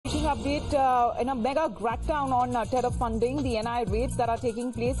breaking update in a mega crackdown on terror funding. The NIA raids that are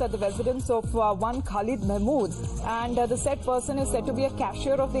taking place at the residence of one Khalid Mahmood, and the said person is said to be a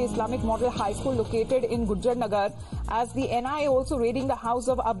cashier of the Islamic Model High School located in Gujjar Nagar, as the NIA also raiding the house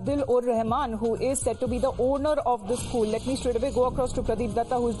of Abdul Ur Rahman, who is said to be the owner of the school. Let me straight away go across to Pradeep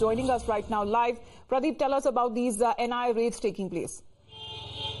Datta, who is joining us right now live. Pradeep, tell us about these NIA raids taking place.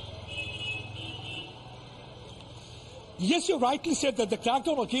 Yes, you rightly said that the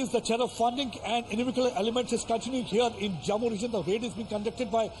crackdown against the terror funding and inimical elements is continuing here in Jammu region. The raid is being conducted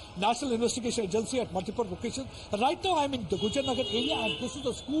by National Investigation Agency at multiple locations. Right now, I'm in the Gujjar Nagar area, and this is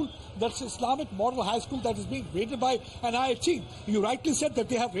the school, that's Islamic Model High School, that is being raided by an NIA team. You rightly said that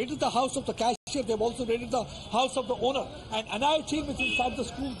they have raided the house of the cashier. They've also raided the house of the owner. And an NIA team is inside the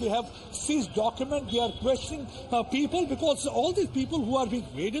school. They have seized documents. They are questioning people, because all these people who are being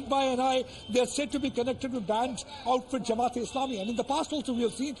raided by NIA, they are said to be connected with bands, outfit, Islami. And in the past also we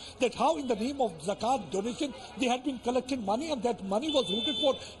have seen that how in the name of zakat donation they had been collecting money, and that money was routed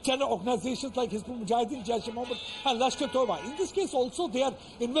for terror organizations like Hizbul Mujahideen, Jammu Kashmir and Lashkar-e-Toiba. In this case also they are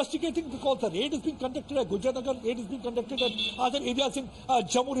investigating, because the raid is being conducted at Gujjar Nagar, raid is being conducted at other areas in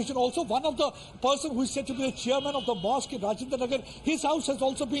Jammu region also. One of the person who is said to be the chairman of the mosque in Rajendra Nagar, his house has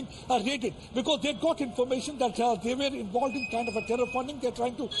also been raided, because they got information that they were involved in kind of a terror funding. They are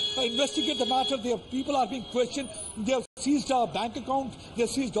trying to investigate the matter. Their people are being questioned. They have seized bank account, they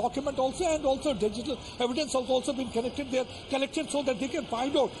seized document also, and also digital evidence has also been connected. They are collected so that they can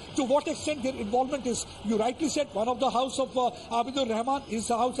find out to what extent their involvement is. You rightly said one of the house of Abdul Rahman, his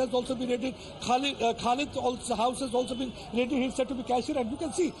house has also been raided. Khalid's house has also been raided. He's said to be cashier, and you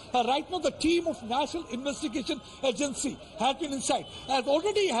can see right now the team of National Investigation Agency has been inside. As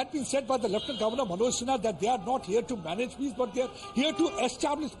already had been said by the Lieutenant Governor Manoj Sinha that they are not here to manage peace, but they are here to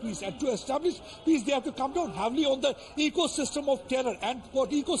establish peace. And to establish peace, they have to come down heavily on the ecosystem of terror. And for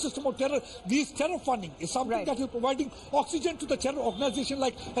the ecosystem of terror, these terror funding is something that is providing oxygen to the terror organization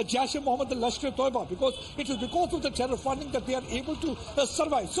like Jaish-e-Mohammed and Lashkar-e-Toiba, because it is because of the terror funding that they are able to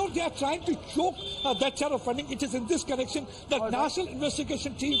survive. So they are trying to choke that terror funding. It is in this connection that National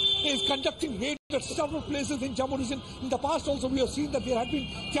Investigation Team is conducting raids at several places in Jammu region. In the past also we have seen that there had been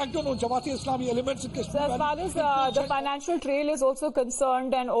crackdown on Jamaat-e-Islami elements in Kashmir. So as far as the financial trail is also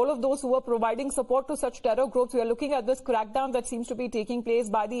concerned, and all of those who are providing support to such terror groups, we are looking at this crackdown that seems to be taking place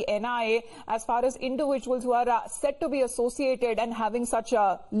by the NIA as far as individuals who are said to be associated and having such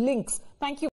links. Thank you.